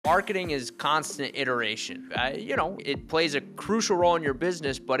Marketing is constant iteration. It plays a crucial role in your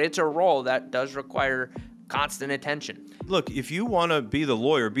business, but it's a role that does require constant attention. Look, if you want to be the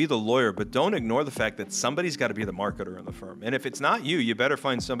lawyer, but don't ignore the fact that somebody's got to be the marketer in the firm. And if it's not you, you better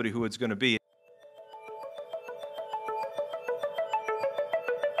find somebody who it's going to be.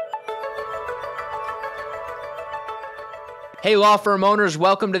 Hey, law firm owners,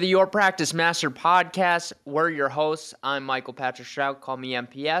 welcome to the Your Practice Master Podcast. We're your hosts. I'm Michael Patrick Stroud. Call me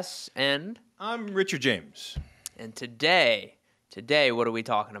MPS. And I'm Richard James. And today, what are we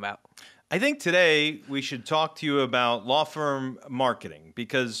talking about? I think today we should talk to you about law firm marketing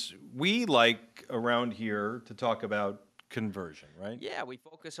because we like around here to talk about conversion, right? Yeah, we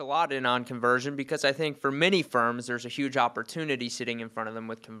focus a lot on conversion because I think for many firms, there's a huge opportunity sitting in front of them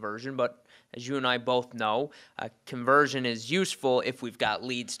with conversion. But as you and I both know, conversion is useful if we've got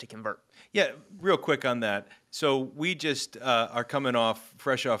leads to convert. Yeah, real quick on that. So we just are coming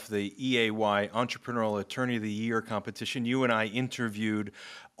fresh off the EAY Entrepreneurial Attorney of the Year competition. You and I interviewed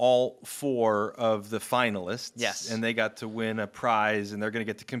all 4 of the finalists. Yes. And they got to win a prize, and they're going to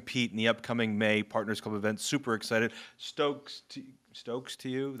get to compete in the upcoming May Partners Club event. Super excited. Stoked to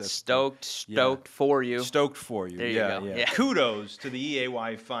you? Stoked for you. Stoked for you. There you go. Yeah. Kudos to the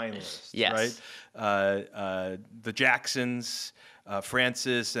EAY finalists. Yes. Right? The Jacksons,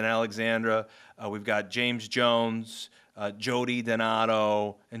 Francis and Alexandra. We've got James Jones, Jody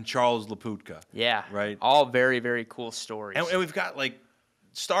Donato, and Charles Laputka. Yeah. Right? All very, very cool stories. And we've got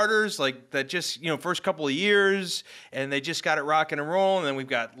starters that just first couple of years and they just got it rocking and rolling. And then we've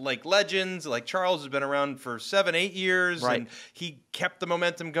got legends like Charles has been around for 7-8 years, right, and he kept the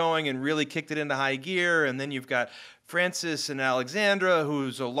momentum going and really kicked it into high gear. And then you've got Francis and Alexandra,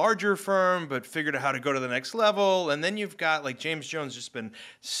 who's a larger firm but figured out how to go to the next level. And then you've got James Jones, just been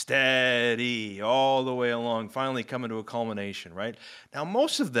steady all the way along, finally coming to a culmination. Right now,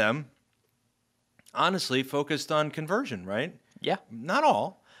 most of them honestly focused on conversion, right? Yeah. Not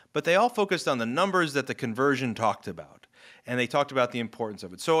all, but they all focused on the numbers that the conversion talked about. And they talked about the importance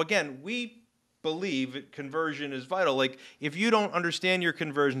of it. So again, we believe conversion is vital. If you don't understand your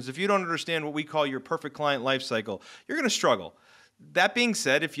conversions, if you don't understand what we call your perfect client life cycle, you're going to struggle. That being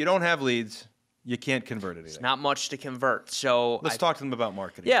said, if you don't have leads, you can't convert anything. It's not much to convert. So let's talk to them about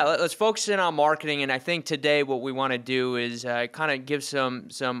marketing. Yeah, let's focus in on marketing. And I think today what we want to do is kind of give some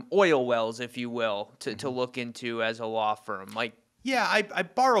oil wells, if you will, to look into as a law firm. Yeah, I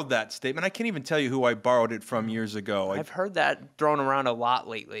borrowed that statement. I can't even tell you who I borrowed it from years ago. I've heard that thrown around a lot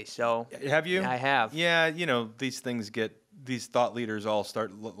lately. So have you? Yeah, I have. Yeah, these things these thought leaders all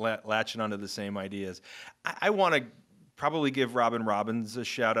start latching onto the same ideas. I want to probably give Robin Robbins a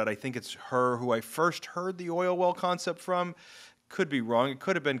shout out. I think it's her who I first heard the oil well concept from. Could be wrong. It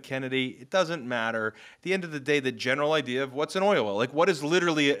could have been Kennedy. It doesn't matter. At the end of the day, the general idea of what's an oil well, what is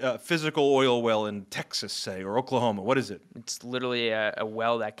literally a physical oil well in Texas, say, or Oklahoma? What is it? It's literally a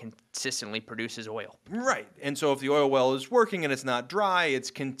well that consistently produces oil. Right. And so if the oil well is working and it's not dry,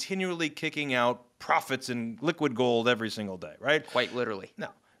 it's continually kicking out profits in liquid gold every single day, right? Quite literally.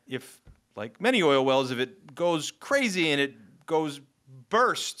 Now, if, like many oil wells, if it goes crazy and it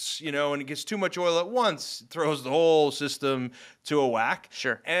bursts, and it gets too much oil at once, it throws the whole system to a whack.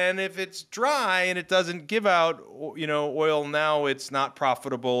 Sure. And if it's dry and it doesn't give out, oil, now it's not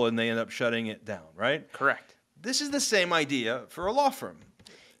profitable and they end up shutting it down, right? Correct. This is the same idea for a law firm.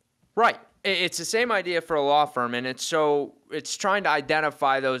 Right. It's the same idea for a law firm, and it's trying to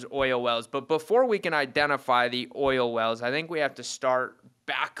identify those oil wells. But before we can identify the oil wells, I think we have to start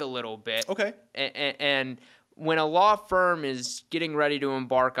back a little bit. Okay. And when a law firm is getting ready to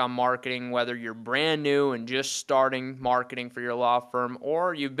embark on marketing, whether you're brand new and just starting marketing for your law firm,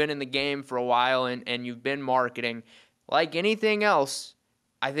 or you've been in the game for a while and you've been marketing, like anything else,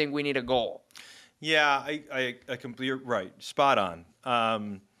 I think we need a goal. Yeah, I completely right. Spot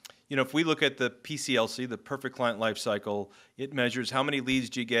on. If we look at the PCLC, the Perfect Client Life Cycle, it measures how many leads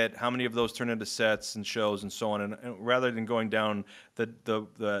do you get, how many of those turn into sets and shows and so on. And rather than going down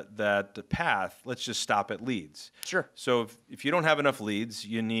that path, let's just stop at leads. Sure. So if you don't have enough leads,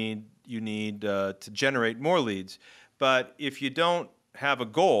 you need to generate more leads. But if you don't have a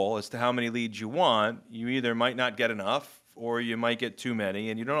goal as to how many leads you want, you either might not get enough or you might get too many.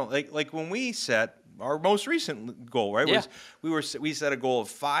 And you don't like when we set our most recent goal, right? Yeah. We set a goal of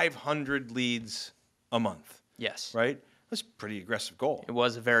 500 leads a month. Yes. Right? That's a pretty aggressive goal. It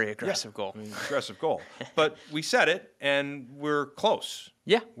was a very aggressive goal. Aggressive goal. But we set it, and we're close.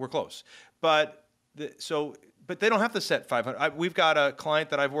 Yeah. We're close. But they don't have to set 500. We've got a client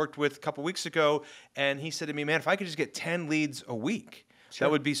that I've worked with a couple weeks ago, and he said to me, man, if I could just get 10 leads a week,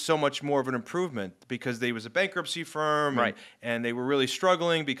 That would be so much more of an improvement because they was a bankruptcy firm, and they were really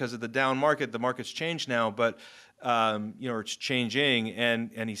struggling because of the down market. The market's changed now, but it's changing,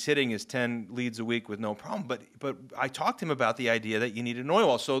 and he's hitting his 10 leads a week with no problem. But I talked to him about the idea that you need an oil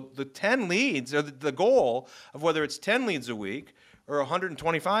well. So the 10 leads, or the goal of whether it's 10 leads a week or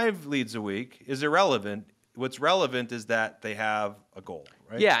 125 leads a week is irrelevant. What's relevant is that they have a goal,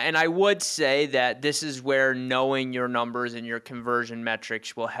 right? Yeah, and I would say that this is where knowing your numbers and your conversion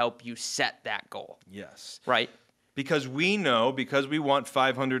metrics will help you set that goal. Yes. Right? Because we know, because we want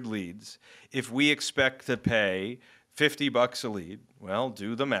 500 leads, if we expect to pay $50 a lead, well,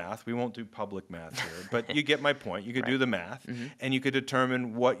 do the math. We won't do public math here, but you get my point. You could do the math, and you could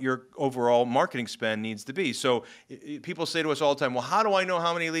determine what your overall marketing spend needs to be. So people say to us all the time, well, how do I know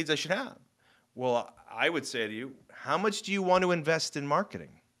how many leads I should have? Well, I would say to you, how much do you want to invest in marketing?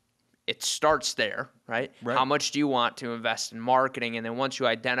 It starts there, right? How much do you want to invest in marketing? And then once you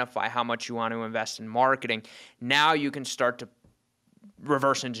identify how much you want to invest in marketing, now you can start to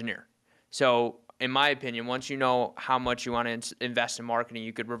reverse engineer. So in my opinion, once you know how much you want to invest in marketing,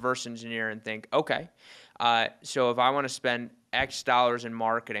 you could reverse engineer and think, okay, so if I want to spend X dollars in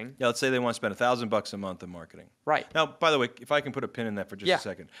marketing. Yeah, let's say they want to spend $1,000 a month in marketing. Right. Now, by the way, if I can put a pin in that for just a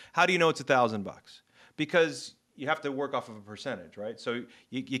second, how do you know it's $1,000? Because you have to work off of a percentage, right? So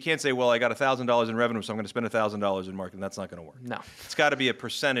you can't say, well, I got $1,000 in revenue, so I'm going to spend $1,000 in marketing. That's not going to work. No. It's got to be a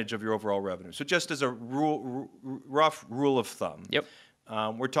percentage of your overall revenue. So just as a rough rule of thumb,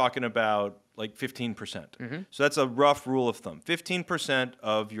 we're talking about like 15%. So that's a rough rule of thumb. 15%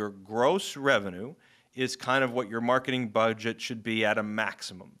 of your gross revenue is kind of what your marketing budget should be at a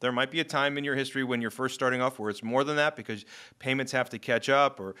maximum. There might be a time in your history when you're first starting off where it's more than that because payments have to catch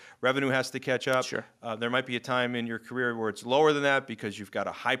up or revenue has to catch up. Sure. There might be a time in your career where it's lower than that because you've got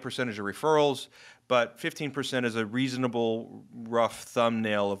a high percentage of referrals, but 15% is a reasonable rough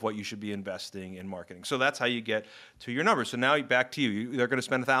thumbnail of what you should be investing in marketing. So that's how you get to your numbers. So now back to you. They're going to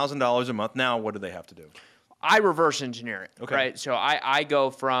spend $1,000 a month. Now what do they have to do? I reverse engineer it, right? So I go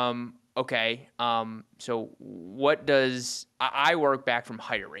from, okay, so what does, I work back from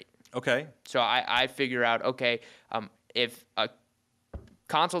hire rate. Okay. So I figure out, okay, if a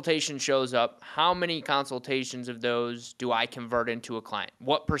consultation shows up, how many consultations of those do I convert into a client?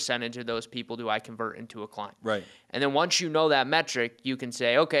 What percentage of those people do I convert into a client? Right. And then once you know that metric, you can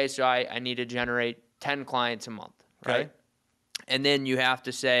say, okay, so I need to generate 10 clients a month, right? And then you have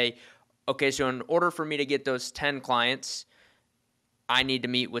to say, okay, so in order for me to get those 10 clients, I need to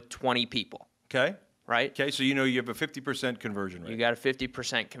meet with 20 people. Okay. Right? Okay, so you know you have a 50% conversion rate. You got a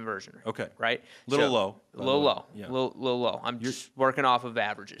 50% conversion rate. Okay. Right? Little low. Little Yeah. low. I'm just working off of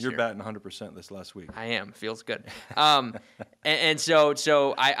averages You're here. batting 100% this last week. I am. Feels good. And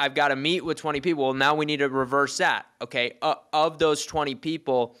so I've got to meet with 20 people. Well, now we need to reverse that. Okay, of those 20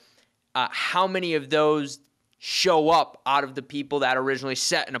 people, how many of those show up out of the people that originally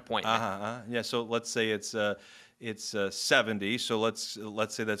set an appointment? Yeah, so let's say it's 70, so let's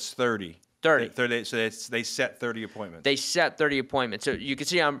say that's 30. 30. So they set 30 appointments. They set 30 appointments. So you can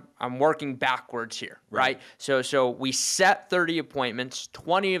see I'm working backwards here, right? So we set 30 appointments,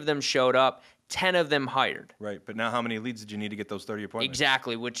 20 of them showed up, 10 of them hired. Right, but now how many leads did you need to get those 30 appointments?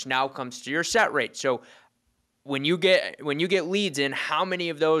 Exactly, which now comes to your set rate. So when you get leads in, how many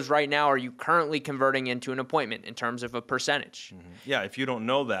of those right now are you currently converting into an appointment in terms of a percentage? Yeah, if you don't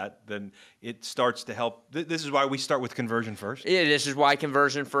know that, then it starts to help. This is why we start with conversion first. Yeah, this is why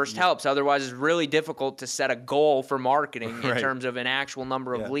conversion first helps. Otherwise, it's really difficult to set a goal for marketing in terms of an actual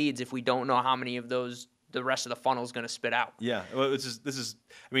number of leads if we don't know how many of those the rest of the funnel is going to spit out. Yeah, well,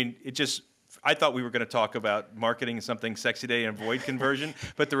 I thought we were going to talk about marketing as something sexy day and avoid conversion,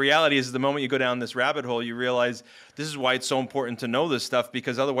 but the reality is the moment you go down this rabbit hole, you realize this is why it's so important to know this stuff,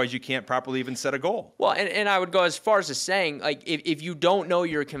 because otherwise you can't properly even set a goal. Well, and I would go as far as saying, like, if you don't know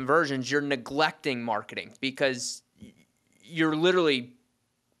your conversions, you're neglecting marketing because you're literally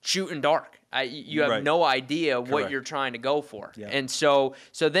shooting dark. You have no idea what you're trying to go for. Yeah. And so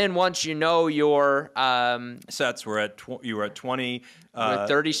then once you know your sets, you were at 20.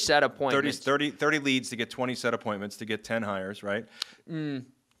 30 set appointments. 30 leads to get 20 set appointments to get 10 hires, right?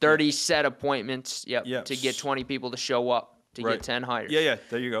 30 set appointments, to get 20 people to show up to get 10 hires. Yeah,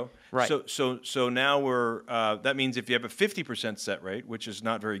 there you go. Right. So now we're that means if you have a 50% set rate, which is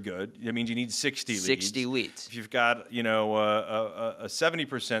not very good, that means you need 60 leads. 60 leads. If you've got a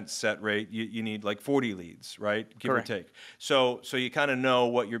 70% set rate, you need like 40 leads, right? Give or take. So you kind of know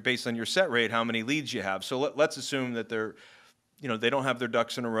what you're based on your set rate, how many leads you have. So let's assume that they're they don't have their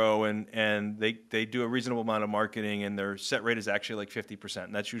ducks in a row, and they do a reasonable amount of marketing, and their set rate is actually like 50%.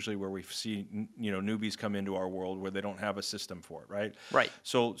 And that's usually where we see newbies come into our world where they don't have a system for it, right? Right.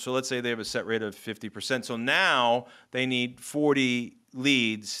 So let's say they have a set rate of 50%. So now they need 40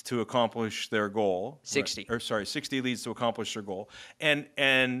 leads to accomplish their goal. 60. Right? Or sorry, 60 leads to accomplish their goal. And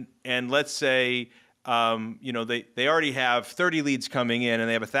let's say they already have 30 leads coming in, and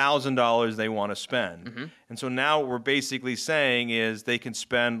they have $1,000 they want to spend. Mm-hmm. And so now what we're basically saying is they can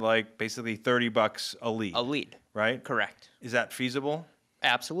spend like basically $30 a lead. A lead. Right? Correct. Is that feasible?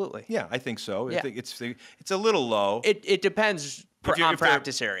 Absolutely. Yeah, I think so. Yeah. I think it's a little low. It depends on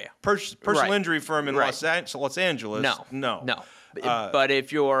practice area. Personal injury firm in Los Angeles. No. But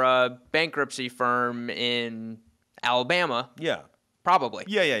if you're a bankruptcy firm in Alabama, yeah. Probably.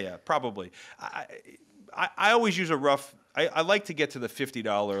 Yeah. Probably. I always use a rough. I like to get to the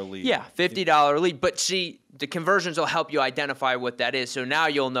 $50 lead. Yeah, $50 lead. But see, the conversions will help you identify what that is. So now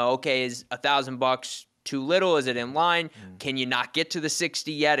you'll know. Okay, is $1,000 too little? Is it in line? Can you not get to the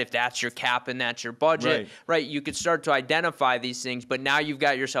 60 yet? If that's your cap and that's your budget, right? You could start to identify these things. But now you've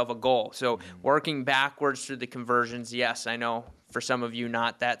got yourself a goal. So working backwards through the conversions. Yes, I know. For some of you,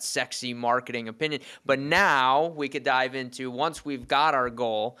 not that sexy marketing opinion. But now we could dive into, once we've got our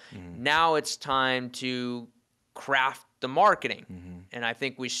goal, now it's time to craft the marketing. And I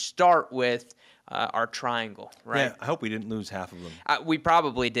think we start with our triangle, right? Yeah, I hope we didn't lose half of them. We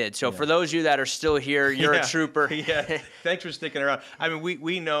probably did. So for those of you that are still here, you're a trooper. Yeah, thanks for sticking around. I mean,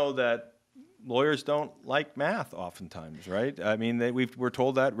 we know that lawyers don't like math oftentimes, right? I mean, we're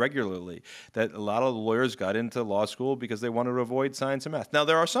told that regularly, that a lot of lawyers got into law school because they wanted to avoid science and math. Now,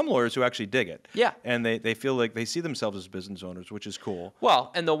 there are some lawyers who actually dig it. Yeah. And they feel like they see themselves as business owners, which is cool.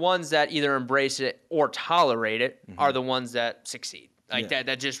 Well, and the ones that either embrace it or tolerate it are the ones that succeed. Like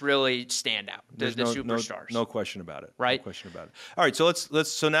that just really stand out. The superstars. No question about it. Right? No question about it. All right,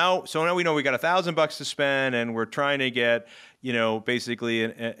 so now we know we got $1,000 to spend, and we're trying to get basically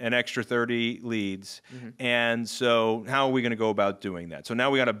an extra 30 leads. And so how are we going to go about doing that? So now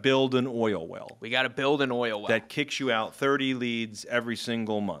we got to build an oil well. We got to build an oil well that kicks you out 30 leads every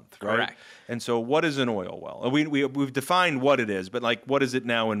single month, right? Correct. And so what is an oil well? We've defined what it is, but like what is it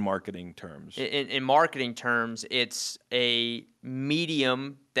now in marketing terms? In marketing terms, it's a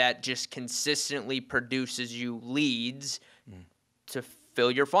medium that just consistently produces you leads to fill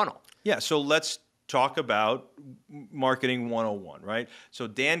your funnel. Yeah, so let's talk about marketing 101, right? So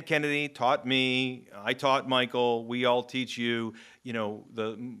Dan Kennedy taught me, I taught Michael, we all teach you,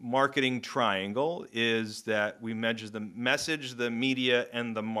 the marketing triangle is that we measure the message, the media,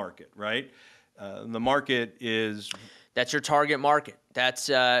 and the market, right? The market is... That's your target market. That's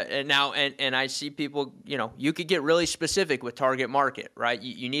now, and I see people, you could get really specific with target market, right?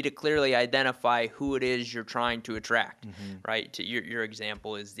 You need to clearly identify who it is you're trying to attract, right? Your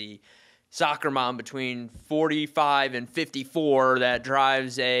example is the soccer mom between 45 and 54 that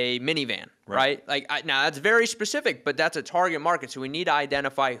drives a minivan, right? Now that's very specific, but that's a target market. So we need to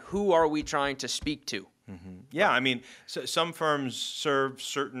identify who are we trying to speak to. Yeah, I mean, some firms serve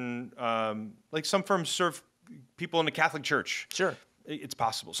certain, some firms serve people in the Catholic Church. Sure. It's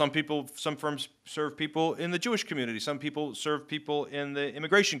possible. Some firms serve people in the Jewish community. Some people serve people in the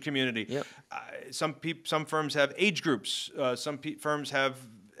immigration community. Yep. Some firms have age groups. Some firms have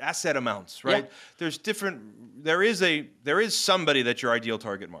asset amounts, right? Yeah. There is somebody that's your ideal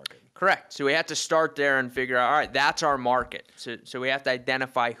target market. Correct. So we have to start there and figure out, all right, that's our market. So we have to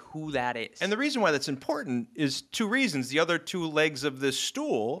identify who that is. And the reason why that's important is two reasons. The other two legs of this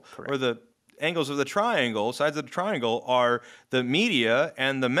stool, or the angles of the triangle, sides of the triangle, are the media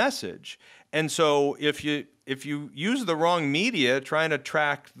and the message. And so if you use the wrong media trying to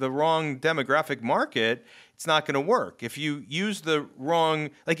track the wrong demographic market, it's not going to work. If you use the wrong,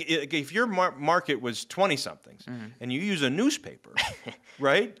 if your market was 20-somethings and you use a newspaper,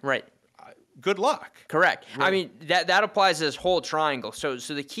 right? Right. Good luck. Correct. Right. I mean, that applies to this whole triangle. So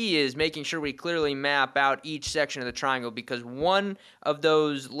the key is making sure we clearly map out each section of the triangle, because one of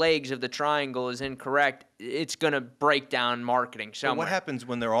those legs of the triangle is incorrect, it's going to break down marketing somewhere. Well, what happens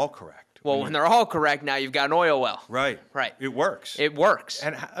when they're all correct? Well, when they're all correct, now you've got an oil well. Right. Right. It works. It works.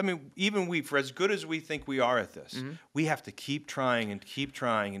 And I mean, even for as good as we think we are at this, we have to keep trying and keep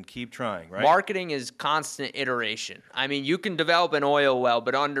trying and keep trying, right? Marketing is constant iteration. I mean, you can develop an oil well,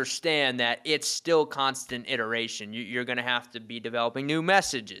 but understand that it's still constant iteration. You're going to have to be developing new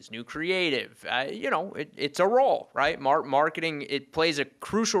messages, new creative. It's a role, right? Marketing, it plays a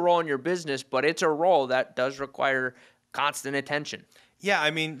crucial role in your business, but it's a role that does require constant attention. Yeah,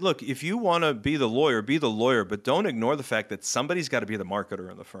 I mean, look, if you want to be the lawyer, but don't ignore the fact that somebody's got to be the marketer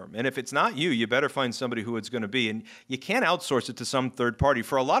in the firm. And if it's not you, you better find somebody who it's going to be. And you can't outsource it to some third party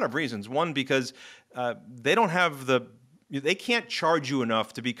for a lot of reasons. One, because they don't have they can't charge you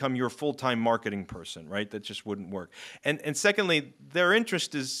enough to become your full-time marketing person, right? That just wouldn't work. And secondly, their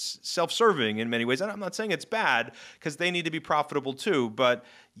interest is self-serving in many ways. And I'm not saying it's bad, because they need to be profitable too, but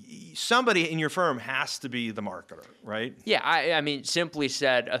somebody in your firm has to be the marketer, right? Yeah, I mean, simply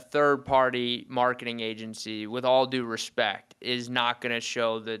said, a third-party marketing agency, with all due respect, is not going to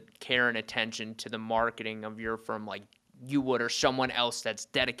show the care and attention to the marketing of your firm like you would, or someone else that's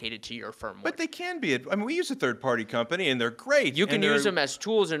dedicated to your firm would. But they can be. I mean, we use a third-party company, and they're great. You can use them as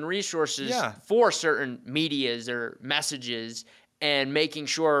tools and resources for certain medias or messages, and making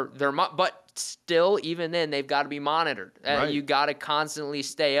sure they're. But still, even then, they've got to be monitored. Right. You got to constantly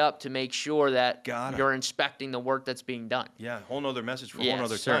stay up to make sure that you're inspecting the work that's being done. Yeah, whole nother message for a whole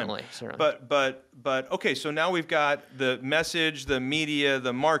nother certainly, time. Certainly. But okay. So now we've got the message, the media,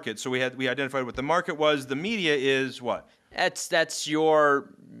 the market. So we identified what the market was. The media is what? That's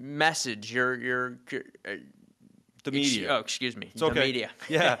your message. Your the media. Oh, excuse me. It's okay. The media.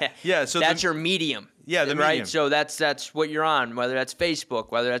 Yeah, yeah. So that's your medium. Yeah, the medium. Right. So that's what you're on. Whether that's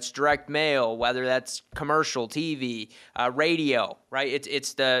Facebook, whether that's direct mail, whether that's commercial TV, radio. Right.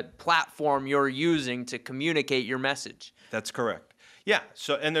 It's the platform you're using to communicate your message. That's correct. Yeah.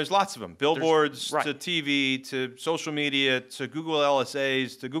 So, and there's lots of them: billboards to TV to social media to Google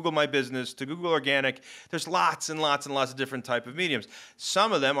LSAs to Google My Business to Google Organic. There's lots and lots and lots of different type of mediums.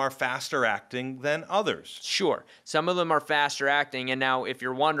 Some of them are faster acting than others. Sure. Some of them are faster acting. And now, if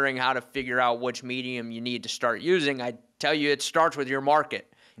you're wondering how to figure out which medium you need to start using, I tell you it starts with your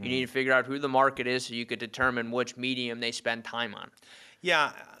market. You need to figure out who the market is so you could determine which medium they spend time on.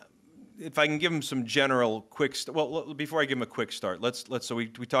 Yeah. If I can give them some general quick, well, before I give them a quick start, so we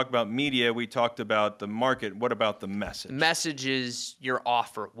talked about media, we talked about the market. What about the message? Message is your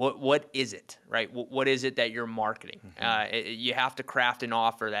offer. What is it, right? What is it that you're marketing? You have to craft an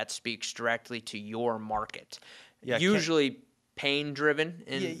offer that speaks directly to your market. Yeah, usually pain driven.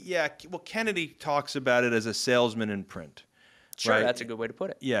 Yeah. Well, Kennedy talks about it as a salesman in print. Sure, right? That's a good way to put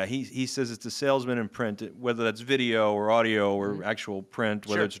it. Yeah, he says it's a salesman in print, whether that's video or audio or actual print,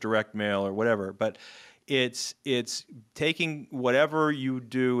 whether it's direct mail or whatever. But it's taking whatever you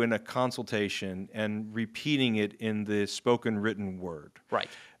do in a consultation and repeating it in the spoken written word. Right.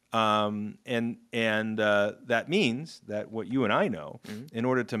 And that means that what you and I know, in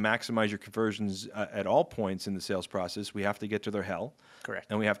order to maximize your conversions at all points in the sales process, we have to get to their hell. Correct.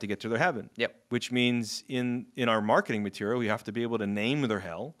 And we have to get to their heaven. Yep. Which means in our marketing material, we have to be able to name their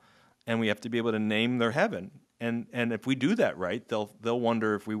hell, and we have to be able to name their heaven. And if we do that right, they'll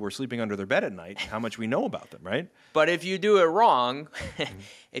wonder if we were sleeping under their bed at night, how much we know about them, right? But if you do it wrong,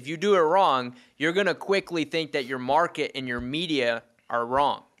 you're going to quickly think that your market and your media are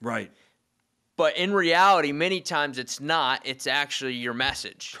wrong. Right. But in reality, many times it's not. It's actually your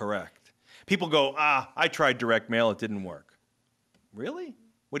message. Correct. People go, I tried direct mail. It didn't work. Really?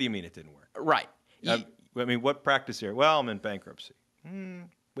 What do you mean it didn't work? Right. I mean, what practice here? Well, I'm in bankruptcy.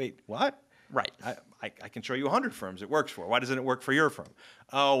 Wait, what? Right. I can show you 100 firms it works for. Why doesn't it work for your firm?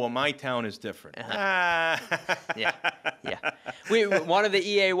 Oh, well, my town is different. Yeah. One of the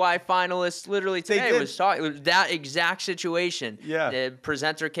EAY finalists literally today was talking. It was that exact situation. Yeah. The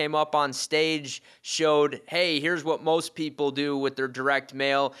presenter came up on stage, showed, hey, here's what most people do with their direct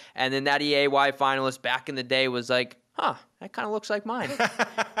mail. And then that EAY finalist back in the day was like, that kind of looks like mine.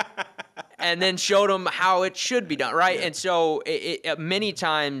 And then showed them how it should be done, right? Yeah. And so many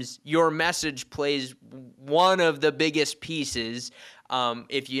times your message plays one of the biggest pieces.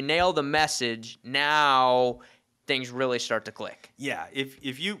 If you nail the message, now things really start to click. Yeah,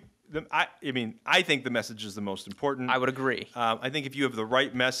 if you... I think the message is the most important. I would agree. I think if you have the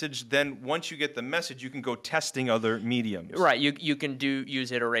right message, then once you get the message, you can go testing other mediums. Right. You can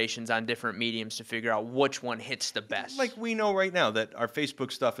use iterations on different mediums to figure out which one hits the best. Like we know right now that our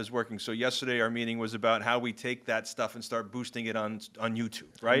Facebook stuff is working. So yesterday our meeting was about how we take that stuff and start boosting it on YouTube,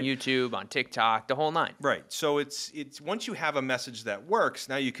 right? On YouTube, on TikTok, the whole nine. Right. So it's once you have a message that works,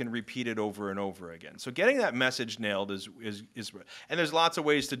 now you can repeat it over and over again. So getting that message nailed is and there's lots of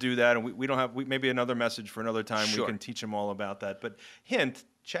ways to do that. And we don't have maybe another message for another time. Sure. We can teach them all about that. But hint,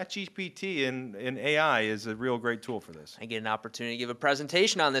 ChatGPT and AI is a real great tool for this. I get an opportunity to give a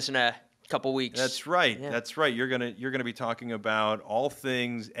presentation on this in a couple weeks. That's right. Yeah. That's right. You're gonna be talking about all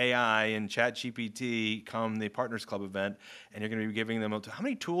things AI and ChatGPT come the Partners Club event, and you're gonna be giving them how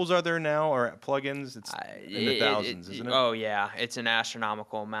many tools are there now or plugins? It's in the thousands, isn't it? Oh yeah, it's an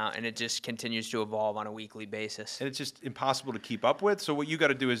astronomical amount, and it just continues to evolve on a weekly basis. And it's just impossible to keep up with. So what you got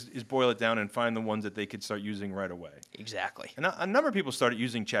to do is boil it down and find the ones that they could start using right away. Exactly. And a number of people started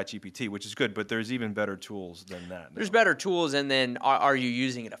using ChatGPT, which is good, but there's even better tools than that now. There's better tools, and then are you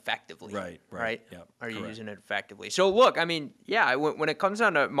using it effectively? Right. Yep. Are Correct. you using it effectively? So look, I mean, yeah, when it comes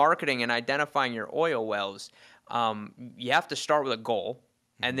down to marketing and identifying your oil wells, you have to start with a goal,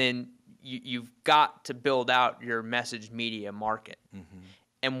 and then you've got to build out your message media market.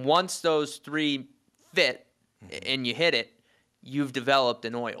 And once those three fit and you hit it, you've developed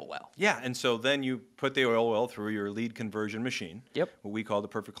an oil well. Yeah, and so then you put the oil well through your lead conversion machine. Yep. What we call the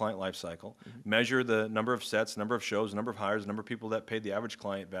perfect client life cycle. Measure the number of sets, number of shows, number of hires, number of people that paid the average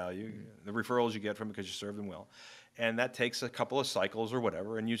client value, the referrals you get from it because you serve them well. And that takes a couple of cycles or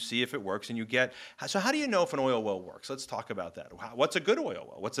whatever, and you see if it works, and you get. So how do you know if an oil well works? Let's talk about that. What's a good oil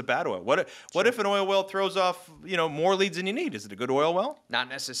well? What's a bad oil? What if an oil well throws off more leads than you need? Is it a good oil well? Not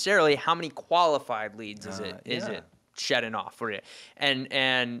necessarily. How many qualified leads is it shedding off for you?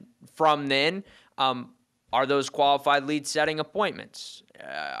 And from then, are those qualified leads setting appointments?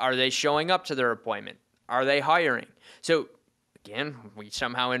 Are they showing up to their appointment? Are they hiring? So again, we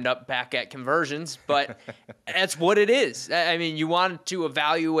somehow end up back at conversions, but that's what it is. I mean, you want to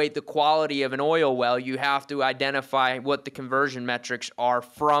evaluate the quality of an oil well, you have to identify what the conversion metrics are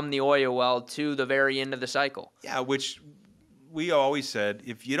from the oil well to the very end of the cycle. Yeah, which we always said,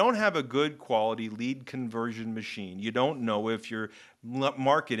 if you don't have a good quality lead conversion machine, you don't know if your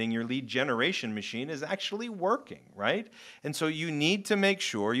marketing, your lead generation machine is actually working, right? And so you need to make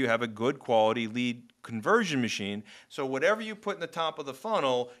sure you have a good quality lead conversion machine, so whatever you put in the top of the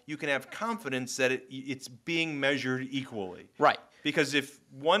funnel, you can have confidence that it's being measured equally. Right. Because if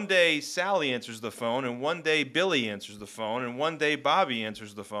one day Sally answers the phone, and one day Billy answers the phone, and one day Bobby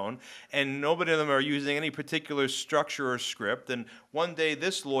answers the phone, and nobody of them are using any particular structure or script, and one day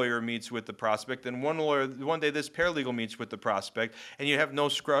this lawyer meets with the prospect, and one day this paralegal meets with the prospect, and you have no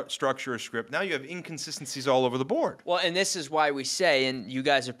structure or script, now you have inconsistencies all over the board. Well, and this is why we say, and you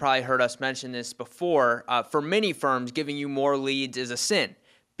guys have probably heard us mention this before, for many firms, giving you more leads is a sin,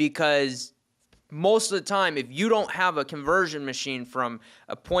 because most of the time, if you don't have a conversion machine from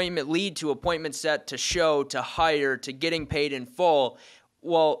appointment lead to appointment set to show to hire to getting paid in full,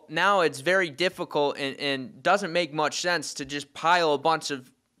 well, now it's very difficult and doesn't make much sense to just pile a bunch of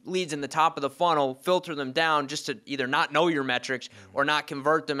leads in the top of the funnel, filter them down just to either not know your metrics or not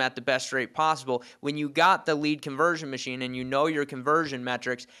convert them at the best rate possible. When you got the lead conversion machine and you know your conversion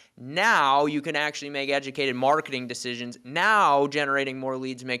metrics, now you can actually make educated marketing decisions. Now generating more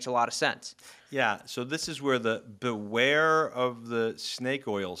leads makes a lot of sense. Yeah, so this is where the beware of the snake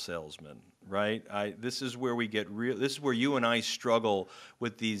oil salesman, right? This is where we get real. This is where you and I struggle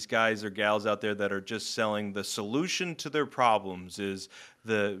with these guys or gals out there that are just selling the solution to their problems is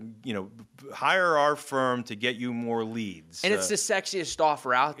hire our firm to get you more leads. And it's the sexiest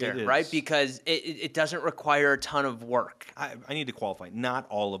offer out there, right? Because it doesn't require a ton of work. I need to qualify. Not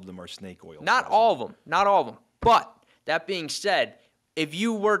all of them are snake oil. Not all of them. Not all of them. But that being said, if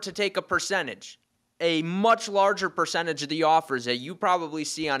you were to take a percentage, a much larger percentage of the offers that you probably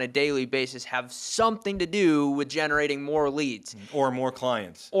see on a daily basis have something to do with generating more leads. Or more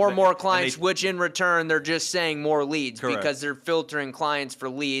clients. Or more clients, which in return, they're just saying more leads. Correct. Because they're filtering clients for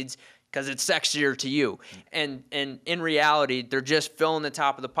leads because it's sexier to you. And in reality, they're just filling the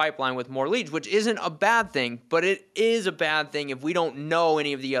top of the pipeline with more leads, which isn't a bad thing, but it is a bad thing if we don't know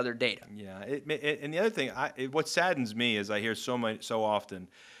any of the other data. Yeah, and the other thing, what saddens me is I hear so often,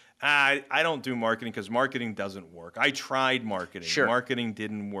 I don't do marketing because marketing doesn't work. I tried marketing. Sure. Marketing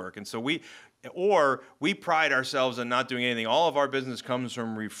didn't work. And so we pride ourselves on not doing anything. All of our business comes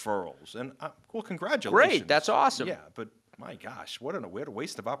from referrals. And well, congratulations. Great, that's awesome. Yeah, but my gosh, what a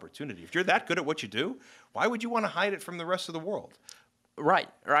waste of opportunity. If you're that good at what you do, why would you want to hide it from the rest of the world? Right.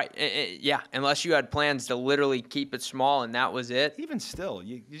 Yeah, unless you had plans to literally keep it small and that was it. Even still,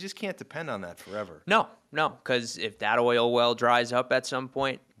 you just can't depend on that forever. No, because if that oil well dries up at some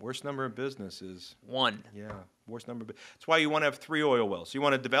point. Worst number of business is 1. Yeah. Worst number. That's why you want to have 3 oil wells. So you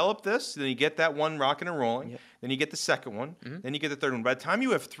want to develop this, then you get that one rocking and rolling, then you get the second one, then you get the third one. By the time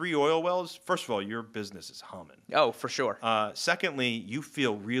you have 3 oil wells, first of all, your business is humming. Oh, for sure. Secondly, you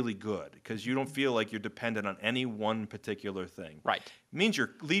feel really good because you don't feel like you're dependent on any one particular thing. Right. It means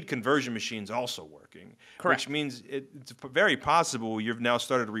your lead conversion machine's also working. Correct. Which means it's very possible you've now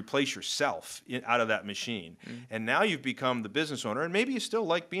started to replace yourself out of that machine. And now you've become the business owner. And maybe you still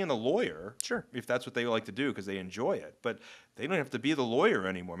like being a lawyer. Sure. If that's what they like to do because they enjoy it. But they don't have to be the lawyer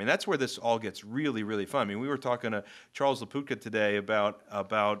anymore. I mean, that's where this all gets really, really fun. I mean, we were talking to Charles Laputka today about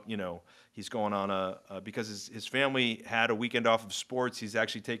he's going on because his family had a weekend off of sports. He's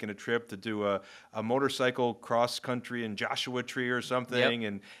actually taking a trip to do a motorcycle cross country in Joshua Tree or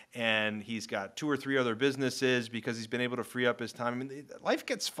something, and he's got 2 or 3 other businesses because he's been able to free up his time. I mean, life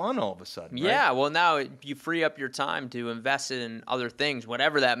gets fun all of a sudden. Right? Yeah, well, now you free up your time to invest it in other things,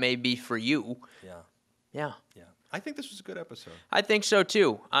 whatever that may be for you. Yeah. I think this was a good episode. I think so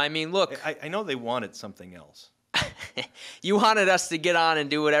too. I mean, look, I know they wanted something else. You wanted us to get on and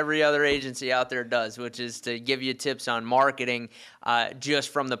do what every other agency out there does, which is to give you tips on marketing just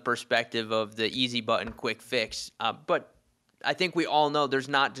from the perspective of the easy button quick fix. But I think we all know there's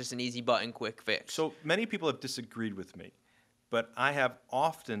not just an easy button quick fix. So many people have disagreed with me, but I have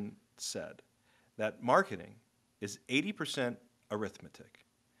often said that marketing is 80% arithmetic,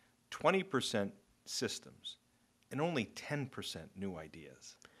 20% systems, and only 10% new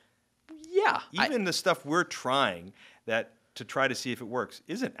ideas. Yeah. Even the stuff we're trying to try to see if it works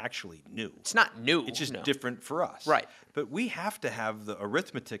isn't actually new. It's not new. It's just different for us. Right. But we have to have the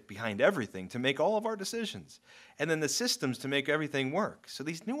arithmetic behind everything to make all of our decisions. And then the systems to make everything work. So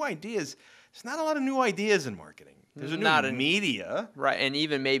these new ideas, there's not a lot of new ideas in marketing. There's a new media. Right, and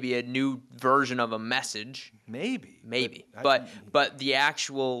even maybe a new version of a message. Maybe. But the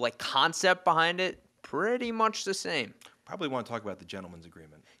actual concept behind it, pretty much the same. Probably want to talk about the gentleman's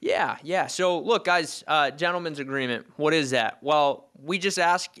agreement. Yeah. So, look, guys, gentleman's agreement, what is that? Well, we just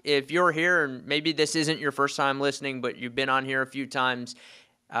ask if you're here, and maybe this isn't your first time listening, but you've been on here a few times.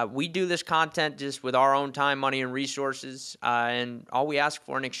 We do this content just with our own time, money, and resources, and all we ask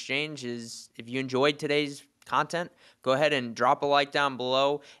for in exchange is if you enjoyed today's content, go ahead and drop a like down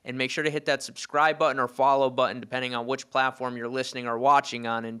below and make sure to hit that subscribe button or follow button depending on which platform you're listening or watching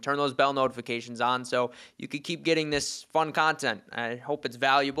on, and turn those bell notifications on so you can keep getting this fun content. I hope it's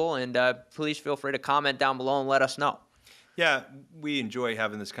valuable, and please feel free to comment down below and let us know. Yeah, we enjoy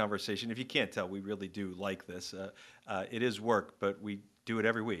having this conversation. If you can't tell, we really do like this. It is work, but we do it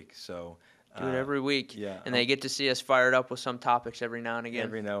every week. So do it every week. Yeah. And they get to see us fired up with some topics every now and again.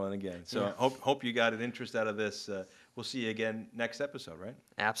 Every now and again. So hope you got an interest out of this. We'll see you again next episode, right?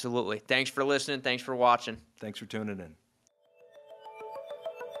 Absolutely. Thanks for listening. Thanks for watching. Thanks for tuning in.